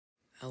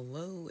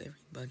Hello,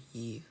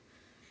 everybody.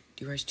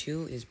 DRS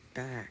 2 is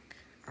back.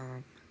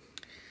 I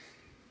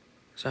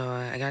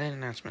got an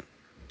announcement.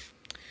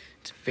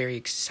 It's a very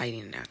exciting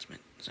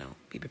announcement, so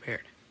be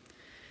prepared.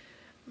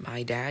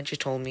 My dad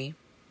just told me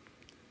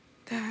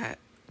that,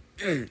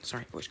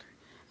 sorry, voice crack,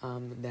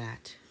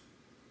 that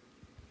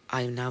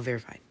I am now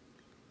verified.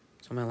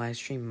 So my live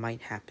stream might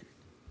happen.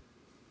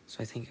 So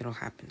I think it'll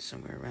happen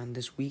somewhere around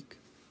this week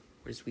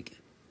or this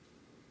weekend.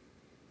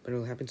 But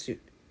it'll happen soon.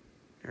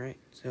 Alright,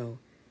 so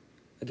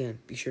again,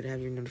 be sure to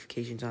have your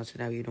notifications on so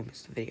that you don't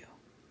miss the video.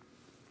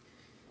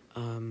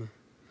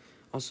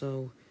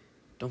 Also,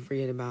 don't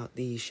forget about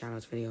the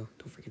shoutouts video.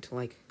 Don't forget to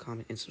like,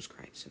 comment, and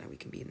subscribe so that we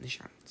can be in the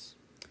shoutouts.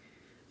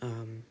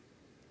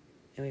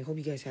 Anyway, I hope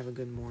you guys have a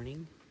good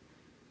morning.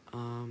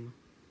 I'm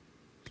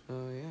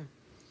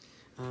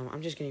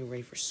just getting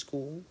ready for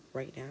school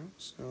right now,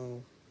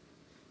 so,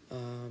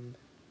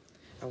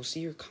 I will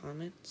see your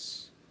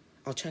comments.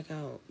 I'll check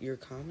out your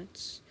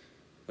comments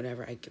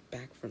whenever I get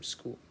back from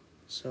school.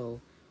 So,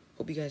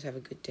 hope you guys have a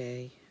good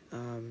day,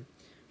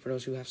 for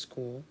those who have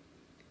school.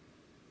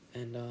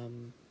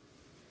 And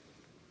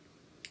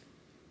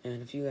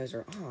if you guys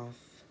are off,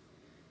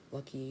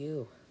 lucky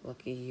you.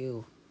 Hope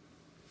you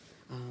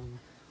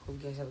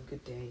guys have a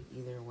good day,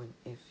 either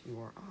if you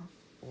are off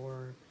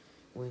or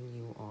when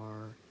you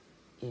are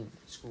in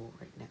school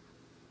right now.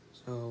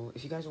 So,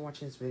 if you guys are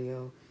watching this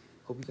video,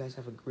 hope you guys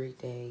have a great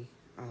day,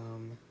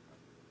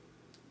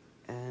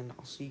 and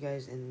I'll see you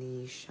guys in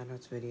the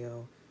shoutouts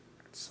video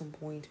at some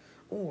point,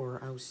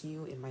 or I will see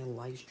you in my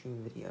live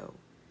stream video.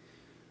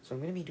 So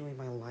I'm going to be doing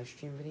my live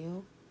stream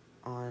video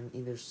on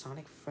either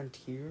Sonic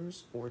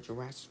Frontiers or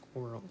Jurassic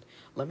World.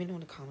 Let me know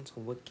in the comments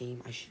on what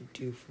game I should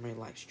do for my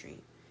live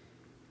stream.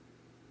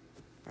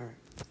 Alright.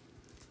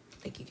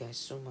 Thank you guys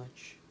so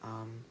much.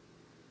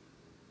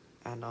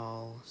 And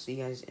I'll see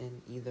you guys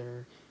in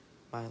either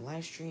my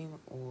live stream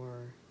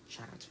or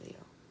shoutouts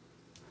video.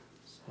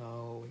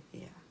 So,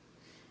 yeah.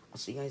 I'll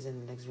see you guys in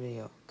the next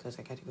video, because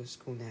I got to go to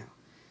school now.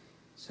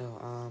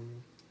 So,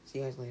 see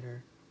you guys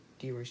later.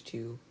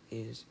 DRS2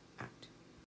 is out.